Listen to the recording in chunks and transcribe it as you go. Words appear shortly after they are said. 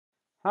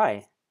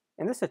Hi,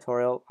 in this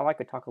tutorial, I'd like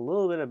to talk a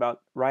little bit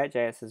about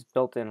RiotJS's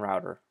built-in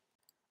router.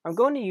 I'm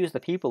going to use the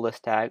people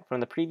list tag from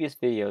the previous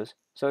videos,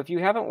 so if you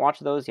haven't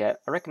watched those yet,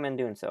 I recommend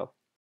doing so.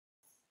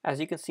 As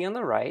you can see on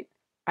the right,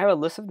 I have a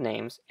list of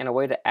names and a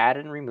way to add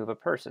and remove a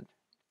person.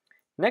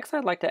 Next,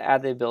 I'd like to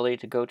add the ability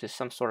to go to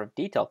some sort of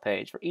detail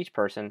page for each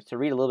person to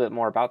read a little bit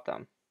more about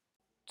them.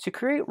 To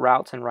create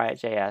routes in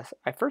RiotJS,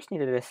 I first need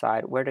to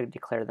decide where to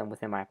declare them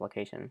within my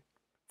application.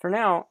 For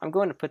now, I'm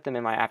going to put them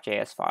in my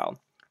app.js file.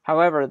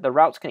 However, the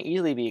routes can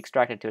easily be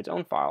extracted to its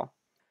own file.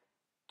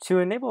 To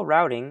enable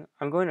routing,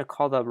 I'm going to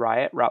call the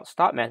riot route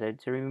stop method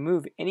to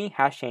remove any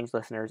hash change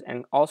listeners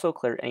and also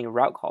clear any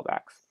route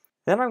callbacks.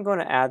 Then I'm going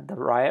to add the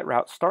riot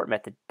route start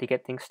method to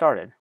get things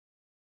started.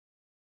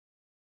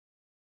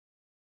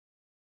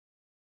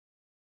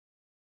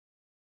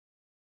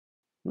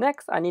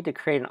 Next, I need to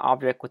create an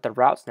object with the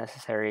routes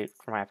necessary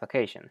for my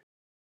application.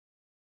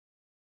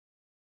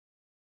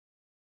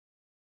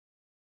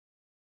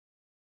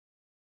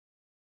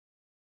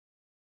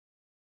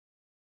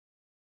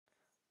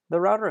 The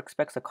router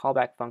expects a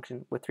callback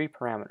function with three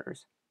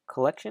parameters: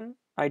 collection,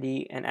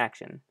 ID, and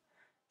action.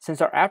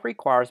 Since our app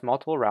requires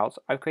multiple routes,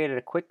 I've created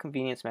a quick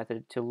convenience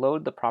method to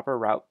load the proper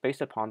route based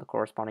upon the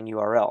corresponding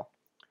URL.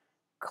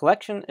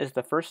 Collection is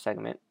the first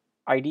segment,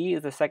 ID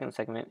is the second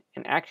segment,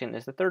 and action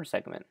is the third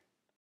segment.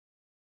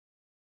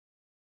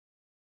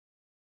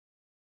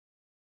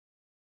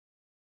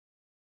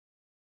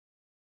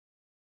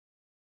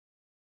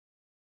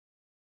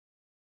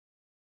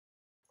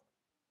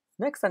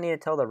 Next, I need to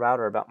tell the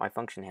router about my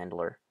function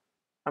handler.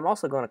 I'm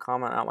also going to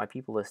comment out my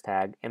people list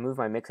tag and move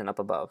my mixin up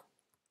above.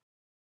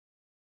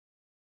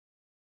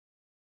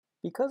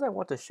 Because I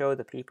want to show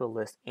the people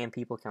list and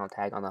people count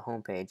tag on the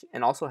home page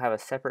and also have a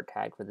separate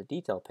tag for the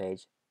detail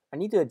page, I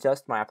need to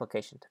adjust my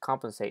application to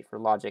compensate for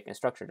logic and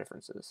structure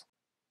differences.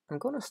 I'm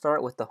going to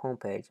start with the home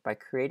page by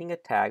creating a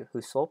tag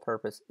whose sole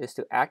purpose is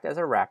to act as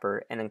a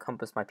wrapper and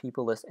encompass my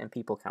people list and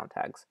people count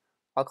tags.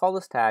 I'll call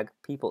this tag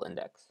people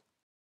index.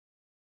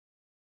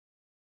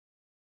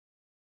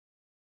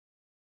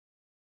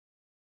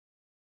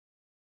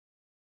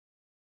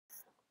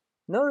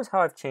 Notice how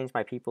I've changed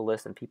my people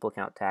list and people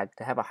count tag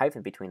to have a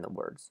hyphen between the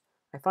words.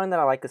 I find that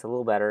I like this a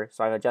little better,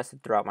 so I've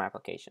adjusted throughout my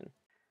application.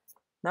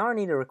 Now I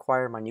need to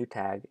require my new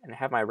tag and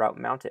have my route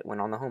mount it when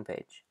on the home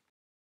page.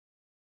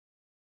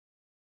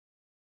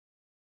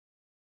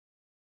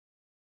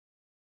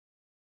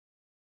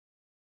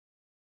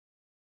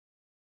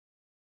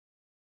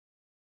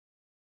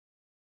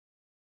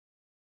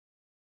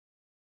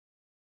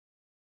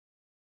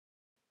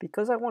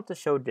 Because I want to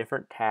show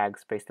different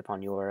tags based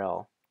upon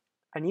URL,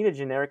 I need a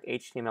generic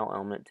HTML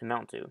element to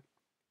mount to.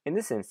 In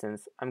this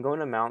instance, I'm going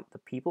to mount the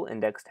people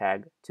index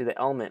tag to the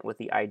element with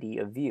the ID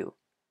of view.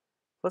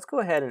 Let's go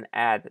ahead and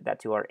add that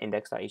to our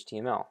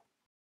index.html.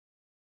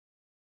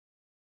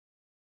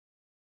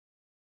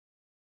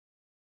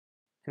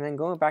 And then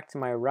going back to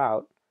my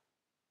route,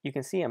 you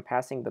can see I'm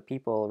passing the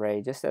people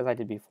array just as I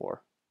did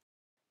before.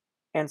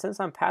 And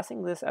since I'm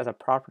passing this as a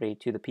property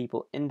to the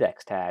people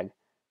index tag,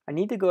 I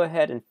need to go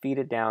ahead and feed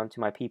it down to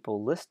my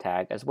people list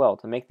tag as well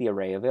to make the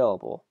array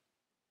available.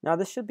 Now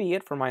this should be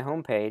it for my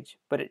home page,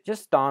 but it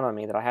just dawned on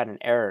me that I had an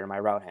error in my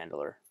route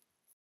handler.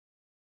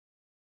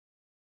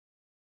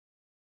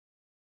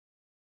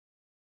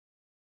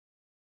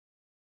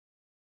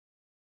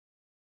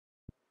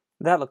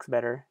 That looks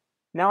better.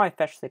 Now I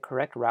fetch the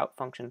correct route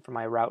function from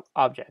my route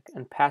object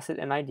and pass it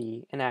an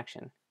ID and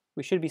action.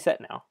 We should be set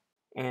now.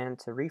 And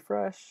to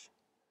refresh,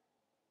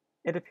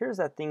 it appears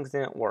that things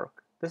didn't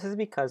work. This is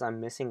because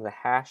I'm missing the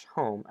hash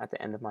home at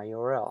the end of my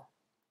URL.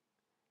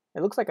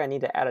 It looks like I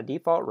need to add a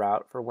default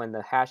route for when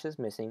the hash is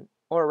missing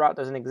or a route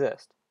doesn't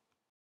exist.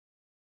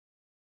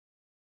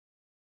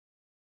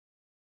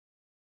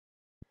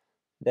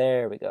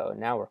 There we go,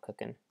 now we're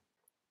cooking.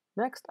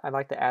 Next, I'd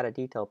like to add a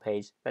detail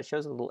page that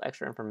shows a little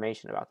extra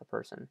information about the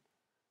person.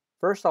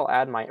 First, I'll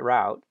add my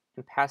route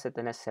and pass it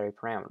the necessary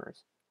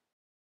parameters.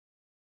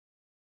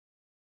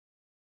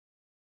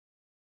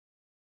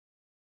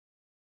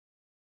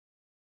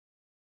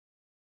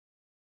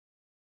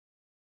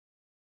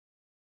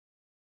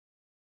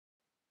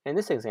 In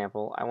this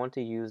example, I want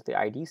to use the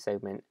ID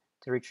segment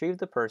to retrieve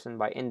the person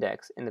by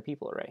index in the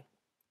people array.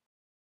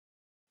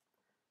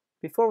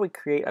 Before we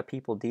create a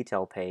people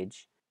detail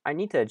page, I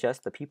need to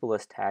adjust the people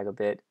list tag a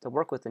bit to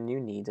work with the new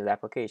needs of the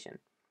application.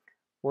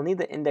 We'll need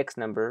the index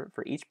number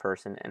for each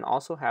person and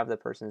also have the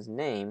person's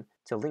name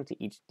to link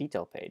to each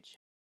detail page.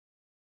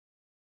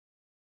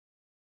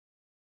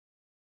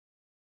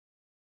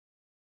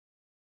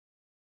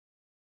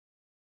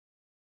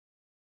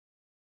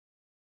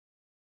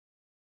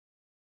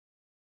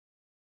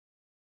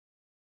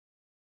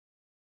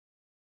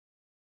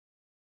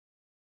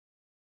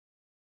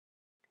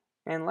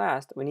 And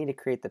last, we need to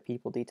create the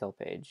people detail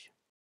page.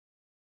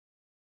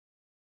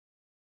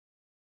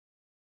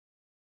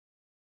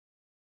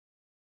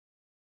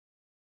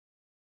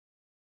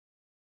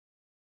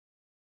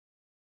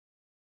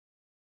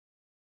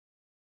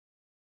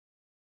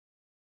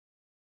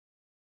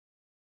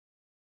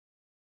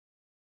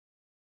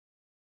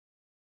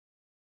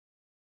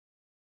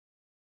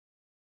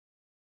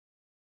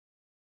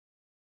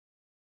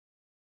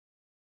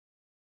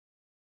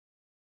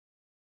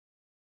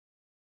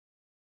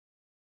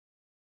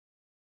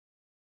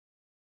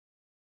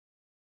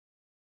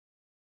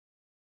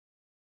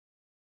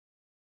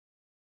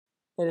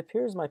 It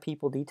appears my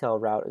people detail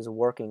route is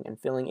working and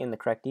filling in the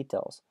correct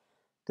details.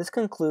 This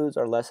concludes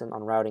our lesson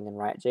on routing in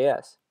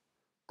RiotJS.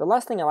 The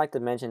last thing I'd like to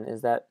mention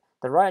is that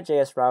the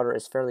RiotJS router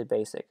is fairly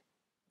basic.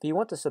 If you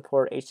want to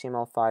support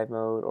HTML5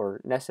 mode or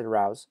nested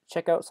routes,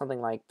 check out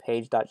something like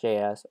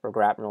page.js or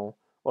grapnel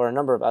or a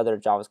number of other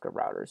JavaScript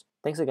routers.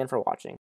 Thanks again for watching.